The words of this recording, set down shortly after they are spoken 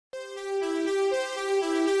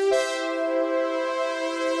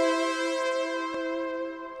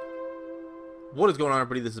What is going on,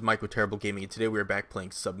 everybody? This is Mike with Terrible Gaming, and today we are back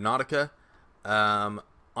playing Subnautica. On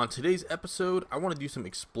today's episode, I want to do some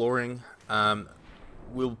exploring.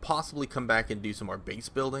 We'll possibly come back and do some more base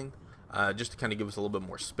building, just to kind of give us a little bit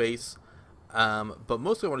more space. But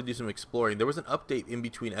mostly I want to do some exploring. There was an update in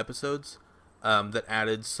between episodes that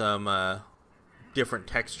added some different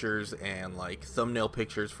textures and like thumbnail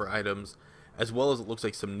pictures for items, as well as it looks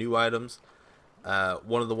like some new items.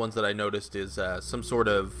 One of the ones that I noticed is some sort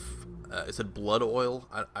of it said blood oil.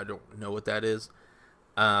 I don't know what that is.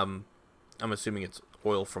 I'm assuming it's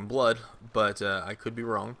oil from blood, but I could be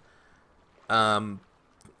wrong. And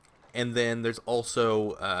then there's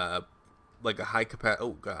also like a high capacity.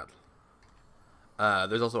 Oh god.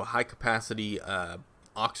 There's also a high capacity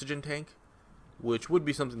oxygen tank, which would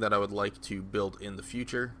be something that I would like to build in the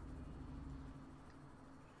future.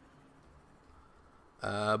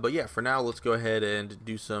 But yeah, for now, let's go ahead and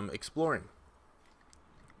do some exploring.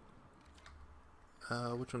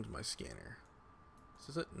 Which one's my scanner?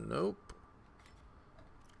 Is it? Nope.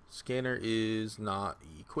 Scanner is not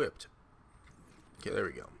equipped. Okay, there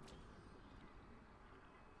we go.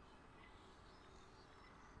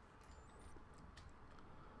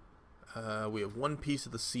 We have one piece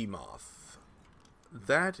of the sea moth.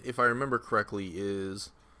 That, if I remember correctly,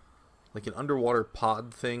 is like an underwater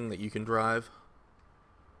pod thing that you can drive.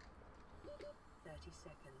 30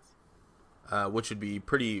 seconds. Which would be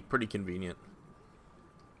pretty convenient.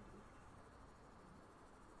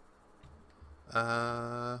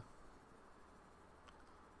 I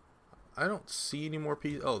don't see any more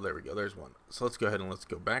pieces. Oh, there we go. There's one. So let's go ahead and let's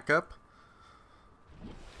go back up.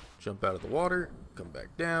 Jump out of the water. Come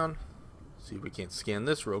back down. See if we can't scan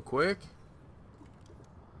this real quick.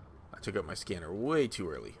 I took out my scanner way too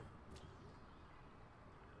early.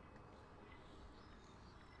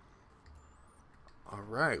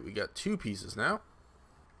 Alright, we got two pieces now.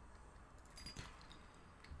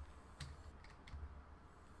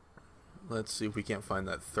 Let's see if we can't find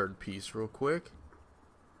that third piece real quick.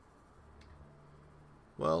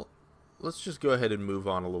 Well, let's just go ahead and move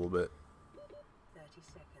on a little bit. 30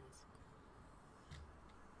 seconds.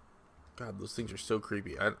 God, those things are so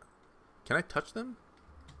creepy. Can I touch them?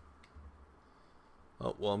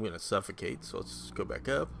 Oh, well, I'm going to suffocate, so let's go back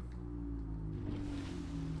up.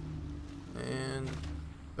 And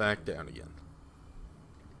back down again.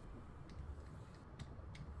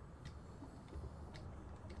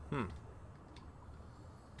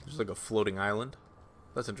 There's like a floating island.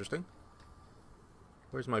 That's interesting.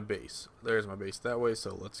 Where's my base? There's my base that way,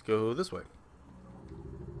 so let's go this way.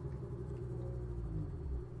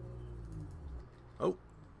 Oh.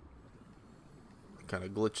 Kind of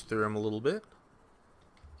glitched through him a little bit.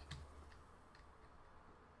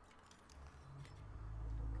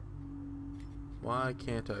 Why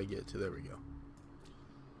can't I get to... There we go.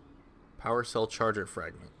 Power cell charger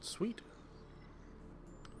fragment. Sweet.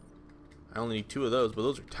 I only need 2 of those, but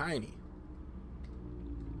those are tiny.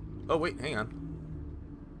 Oh, wait, hang on.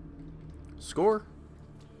 Score?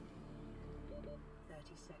 30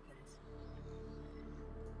 seconds.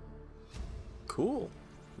 Cool.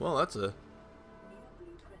 Well, that's a... New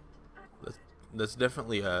blueprint acquired. That's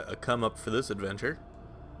definitely a come up for this adventure.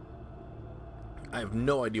 I have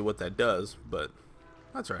no idea what that does, but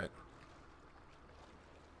that's right.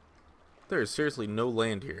 There is seriously no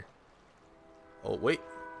land here. Oh, wait.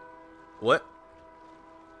 What?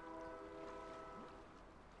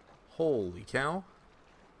 Holy cow.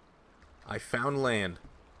 I found land.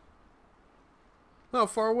 Look how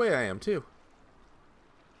far away I am, too.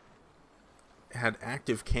 It had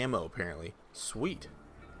active camo, apparently. Sweet.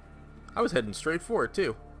 I was heading straight for it,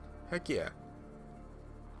 too. Heck yeah.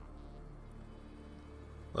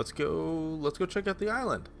 Let's go check out the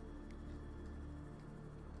island.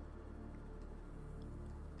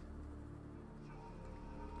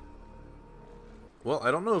 Well,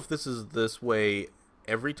 I don't know if this is this way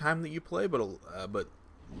every time that you play, but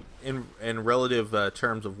in relative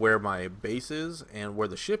terms of where my base is and where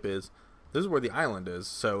the ship is, this is where the island is.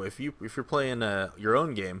 So if you're playing your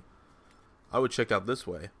own game, I would check out this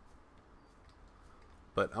way.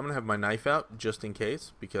 But I'm gonna have my knife out just in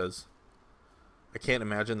case, because I can't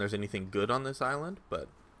imagine there's anything good on this island. But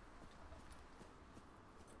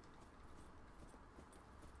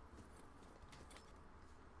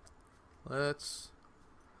let's...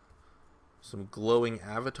 Some glowing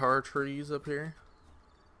avatar trees up here.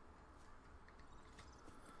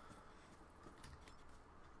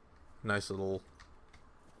 Nice little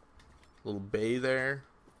bay there.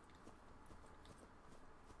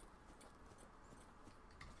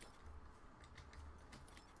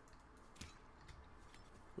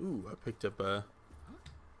 Ooh, I picked up a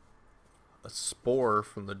spore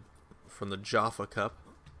from from the Jaffa Cup.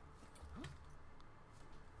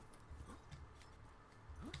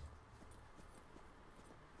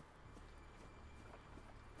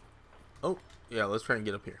 Oh, yeah, let's try and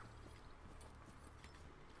get up here.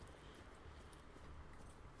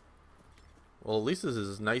 Well, at least this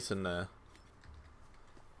is nice and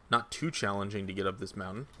not too challenging to get up this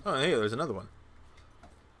mountain. Oh, hey, there's another one.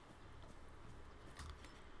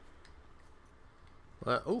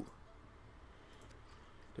 Oh.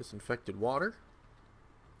 Disinfected water.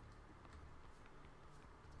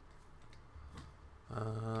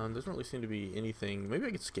 Doesn't really seem to be anything. Maybe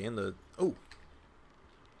I could scan the... Oh.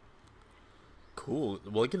 Cool.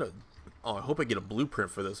 Well, I get a... Oh, I hope I get a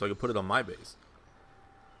blueprint for this so I can put it on my base.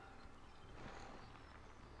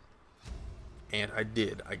 And I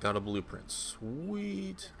did. I got a blueprint.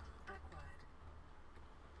 Sweet.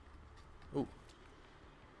 Oh.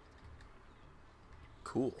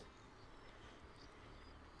 Cool.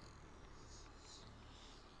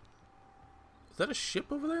 Is that a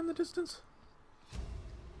ship over there in the distance?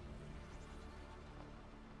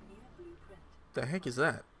 The heck is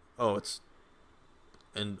that? Oh, it's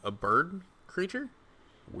a bird creature?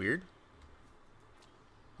 Weird.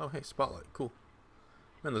 Oh, hey, spotlight. Cool.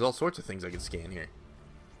 Man, there's all sorts of things I can scan here.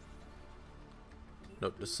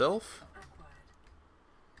 Note to self.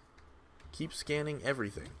 Keep scanning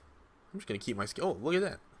everything. I'm just going to keep my... Oh, look at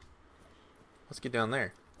that. Let's get down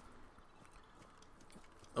there.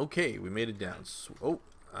 Okay, we made it down. Oh,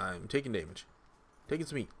 I'm taking damage. Taking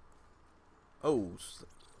some heat. Oh,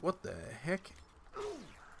 what the heck?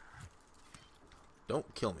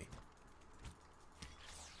 Don't kill me.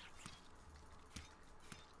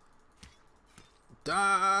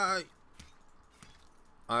 Die!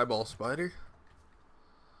 Eyeball spider.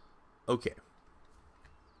 Okay.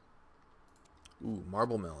 Ooh,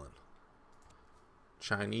 marble melon.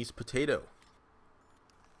 Chinese potato.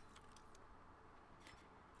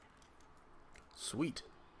 Sweet.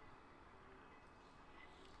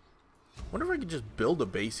 Wonder if I could just build a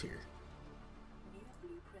base here.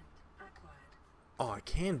 Oh, I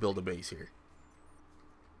can build a base here.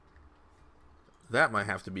 That might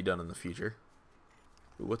have to be done in the future.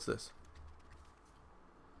 Ooh, what's this?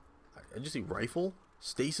 I just see rifle?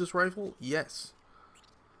 Stasis rifle? Yes.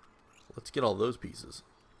 Let's get all those pieces.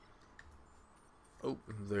 Oh,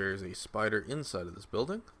 there's a spider inside of this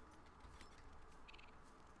building.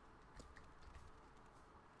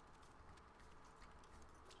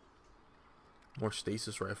 More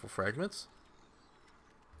stasis rifle fragments.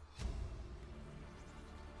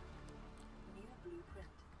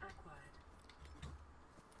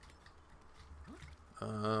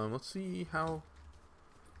 Let's see how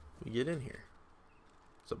we get in here.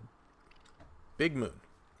 It's a big moon.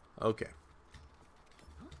 Okay.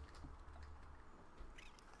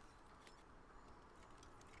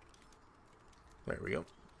 There we go.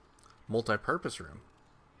 Multi-purpose room.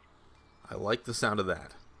 I like the sound of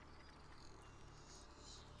that.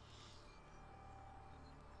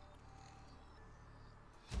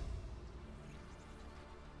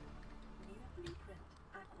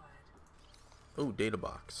 Oh, data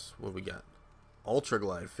box. What we got? Ultra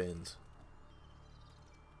glide fins.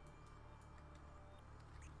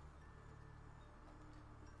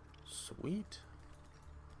 Sweet.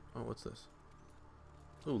 Oh, what's this?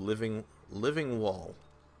 Oh, living wall.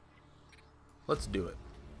 Let's do it.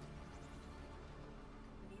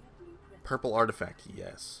 Purple artifact.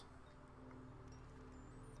 Yes.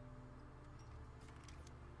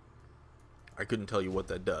 I couldn't tell you what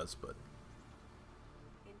that does, but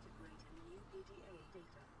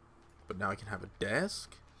now I can have a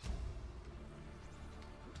desk.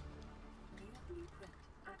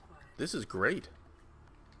 This is great.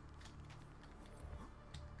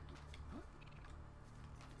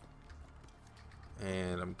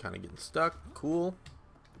 And I'm kind of getting stuck. Cool.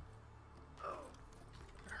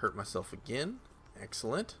 Hurt myself again.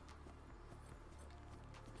 Excellent.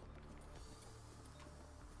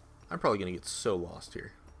 I'm probably going to get so lost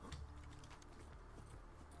here.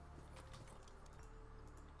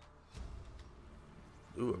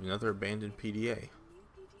 Ooh, another abandoned PDA.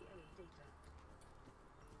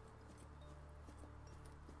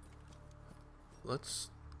 Let's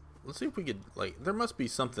see if we could, like, there must be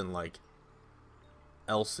something like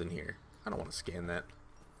else in here. I don't want to scan that.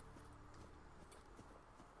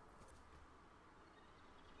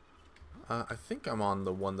 I think I'm on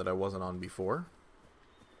the one that I wasn't on before.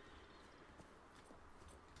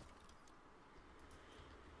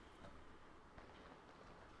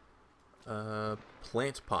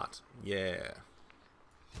 Plant pot. Yeah.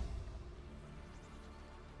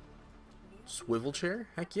 Swivel chair?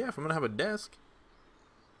 Heck yeah, if I'm gonna have a desk.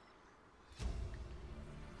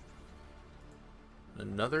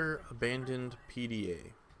 Another abandoned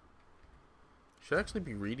PDA. Should I actually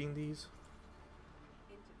be reading these?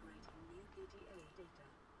 Integrating new PDA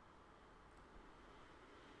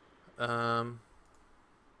data.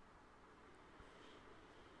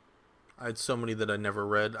 I had so many that I never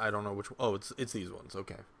read. I don't know which. Oh, it's these ones.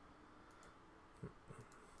 Okay.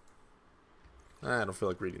 I don't feel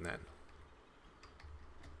like reading that.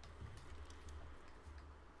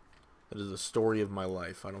 That is the story of my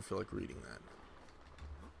life. I don't feel like reading that.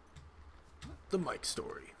 The Mike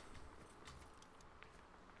story.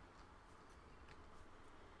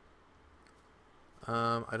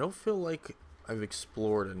 I don't feel like I've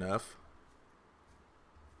explored enough.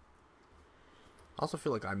 I also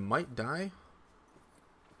feel like I might die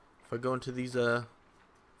if I go into these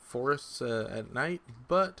forests at night,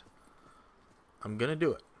 but I'm gonna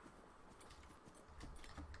do it.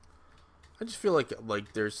 I just feel like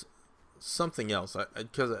there's something else,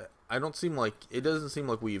 because I don't seem like it doesn't seem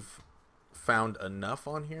like we've found enough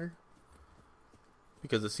on here,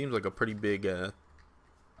 because it seems like a pretty big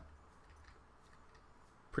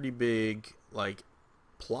like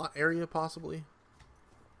plot area possibly.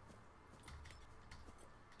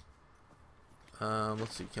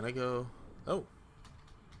 Let's see, can I go? Oh.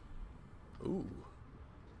 Ooh.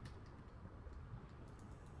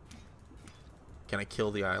 Can I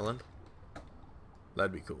kill the island?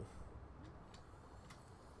 That'd be cool.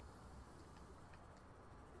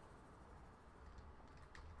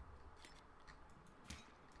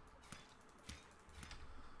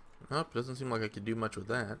 Nope, doesn't seem like I could do much with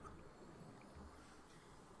that.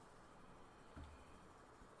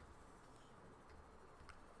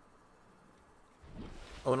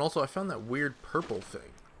 Oh, and also I found that weird purple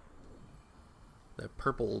thing. That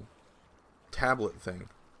purple tablet thing.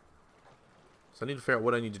 So I need to figure out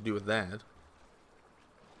what I need to do with that.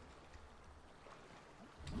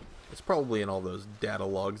 It's probably in all those data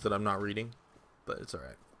logs that I'm not reading, but it's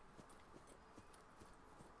alright.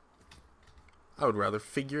 I would rather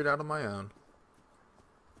figure it out on my own.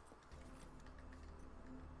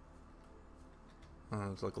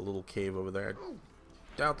 Oh, it's like a little cave over there. I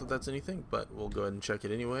doubt that that's anything, but we'll go ahead and check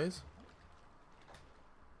it anyways.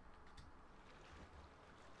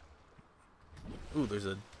 Ooh, there's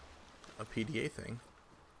a PDA thing.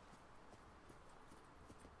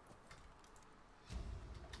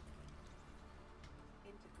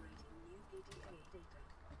 Integrating new PDA data.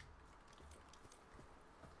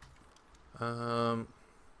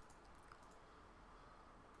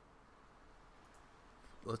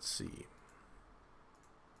 Let's see.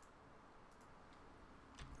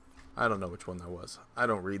 I don't know which one that was. I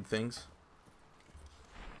don't read things.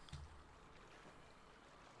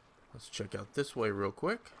 Let's check out this way real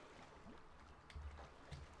quick.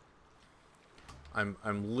 I'm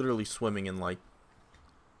literally swimming in like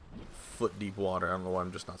foot deep water. I don't know why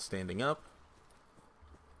I'm just not standing up.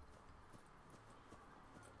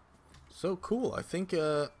 So cool. I think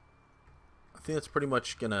that's pretty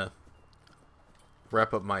much gonna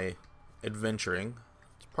wrap up my adventuring.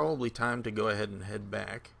 It's probably time to go ahead and head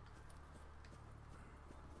back.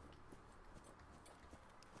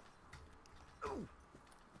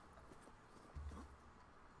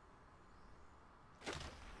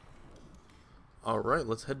 Alright,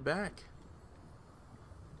 let's head back.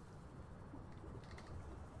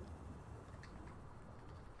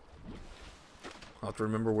 I'll have to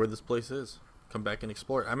remember where this place is. Come back and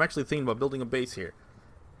explore it. I'm actually thinking about building a base here.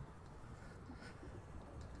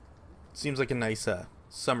 Seems like a nice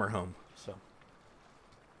summer home. So,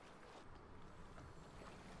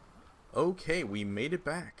 okay, we made it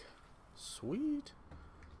back. Sweet.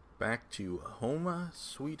 Back to home,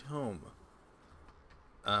 sweet home.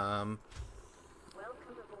 Welcome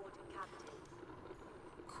aboard, Captain.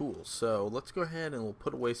 Cool. So let's go ahead and we'll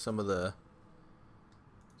put away some of the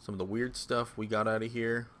weird stuff we got out of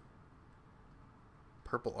here.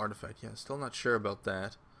 Purple artifact. Yeah, still not sure about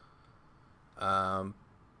that. But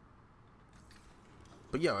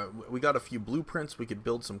yeah, we got a few blueprints. We could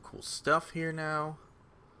build some cool stuff here now.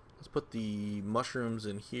 Let's put the mushrooms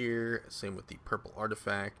in here. Same with the purple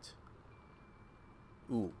artifact.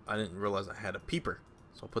 Ooh, I didn't realize I had a peeper.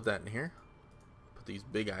 So I'll put that in here. Put these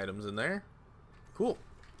big items in there. Cool.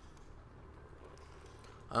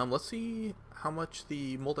 Let's see how much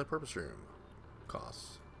the multi-purpose room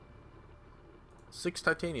costs. 6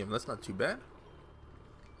 titanium. That's not too bad.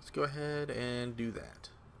 Let's go ahead and do that.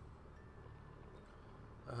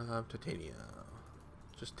 Titanium.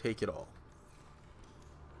 Just take it all.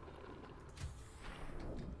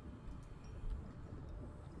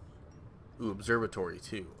 Ooh, observatory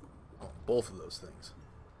too. Oh, both of those things.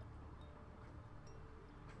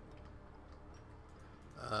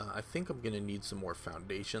 I think I'm gonna need some more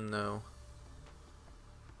foundation though.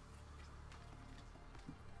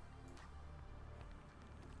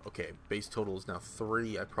 Okay, base total is now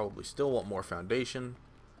 3. I probably still want more foundation,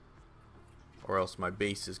 or else my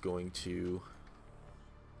base is going to...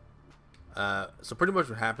 so pretty much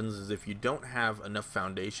what happens is if you don't have enough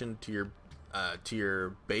foundation to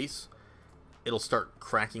your base, it'll start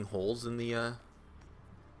cracking holes in the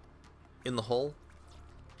hull.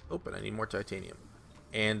 Oh, but I need more titanium.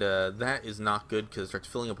 And that is not good because it starts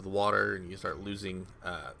filling up with water and you start losing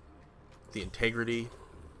the integrity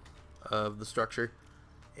of the structure.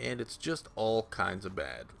 And it's just all kinds of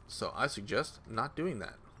bad. So I suggest not doing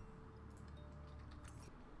that.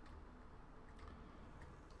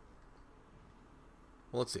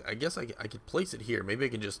 Well, let's see. I guess I could place it here. Maybe I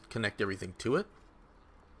can just connect everything to it.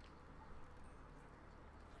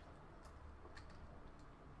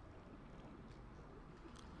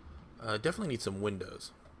 Definitely need some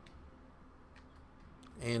windows.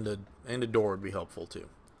 And a door would be helpful too.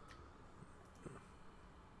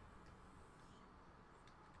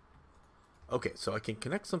 Okay, so I can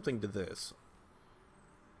connect something to this.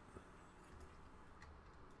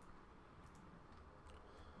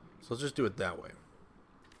 So let's just do it that way.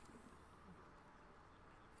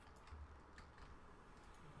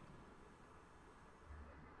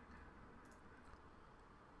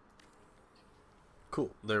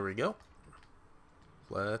 Cool, there we go.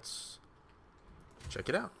 Let's check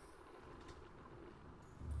it out.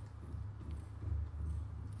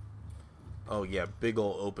 Oh yeah, big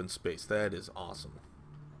ol' open space. That is awesome.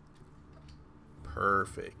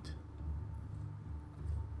 Perfect.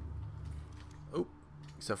 Oh,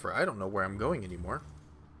 except for I don't know where I'm going anymore.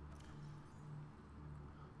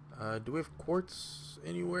 Do we have quartz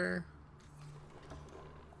anywhere?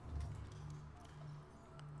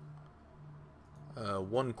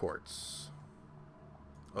 One quartz.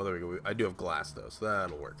 Oh, there we go. I do have glass though, so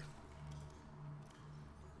that'll work.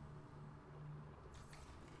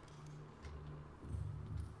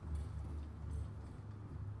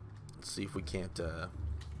 Let's see if we can't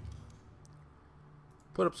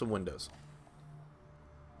put up some windows.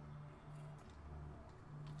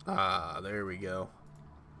 Ah, there we go.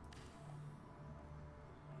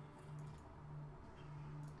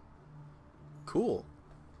 Cool.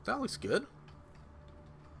 That looks good.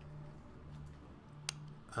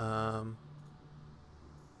 Uh-oh.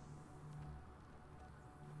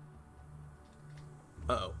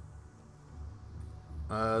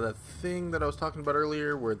 That thing that I was talking about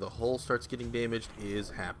earlier where the hull starts getting damaged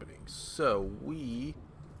is happening. So we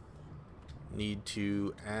need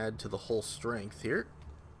to add to the hull strength here.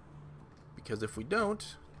 Because if we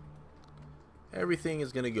don't, everything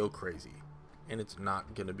is going to go crazy. And it's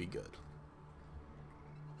not going to be good.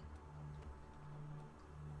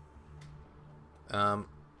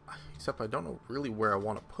 Except I don't know really where I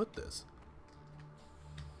want to put this.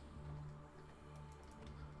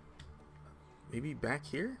 Maybe back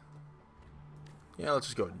here? Yeah, let's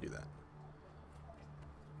just go ahead and do that.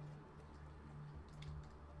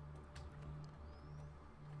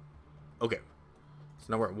 Okay. So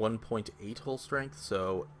now we're at 1.8 hull strength,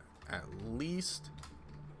 so at least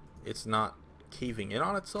it's not caving in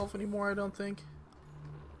on itself anymore, I don't think.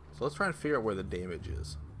 So let's try and figure out where the damage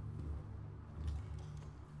is.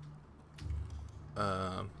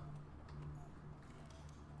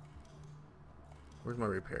 Where's my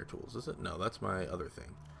repair tools? Is it? No, that's my other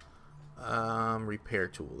thing. Repair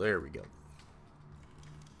tool. There we go.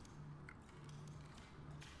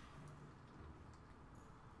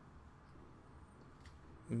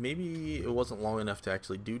 Maybe it wasn't long enough to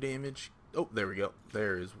actually do damage. Oh, there we go.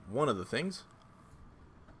 There is one of the things.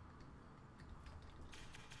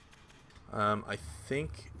 I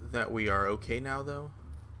think that we are okay now, though.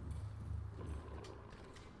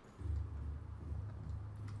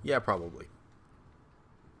 Yeah, probably.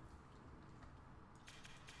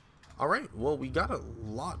 Alright, well, we got a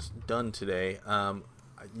lot done today.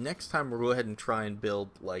 Next time we'll go ahead and try and build,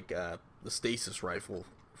 like, the stasis rifle,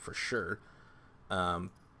 for sure.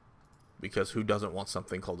 Because who doesn't want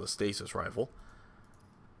something called a stasis rifle?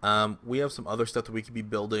 We have some other stuff that we could be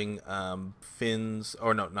building. Fins,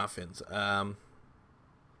 or no, not fins. Oh,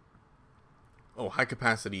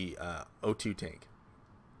 high-capacity O2 tank.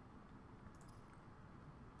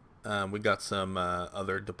 We got some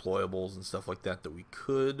other deployables and stuff like that that we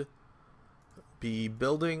could be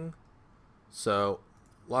building. So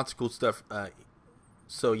lots of cool stuff.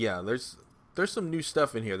 So yeah, there's some new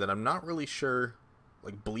stuff in here that I'm not really sure,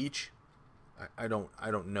 like bleach. I don't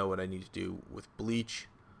know what I need to do with bleach.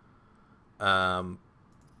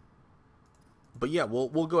 But yeah, we'll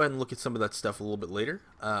go ahead and look at some of that stuff a little bit later.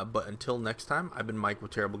 But until next time, I've been Mike with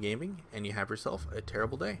Terrible Gaming, and you have yourself a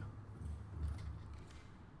terrible day.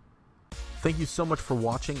 Thank you so much for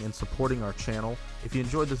watching and supporting our channel. If you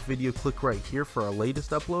enjoyed this video, click right here for our latest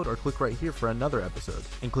upload, or click right here for another episode,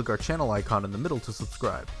 and click our channel icon in the middle to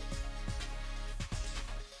subscribe.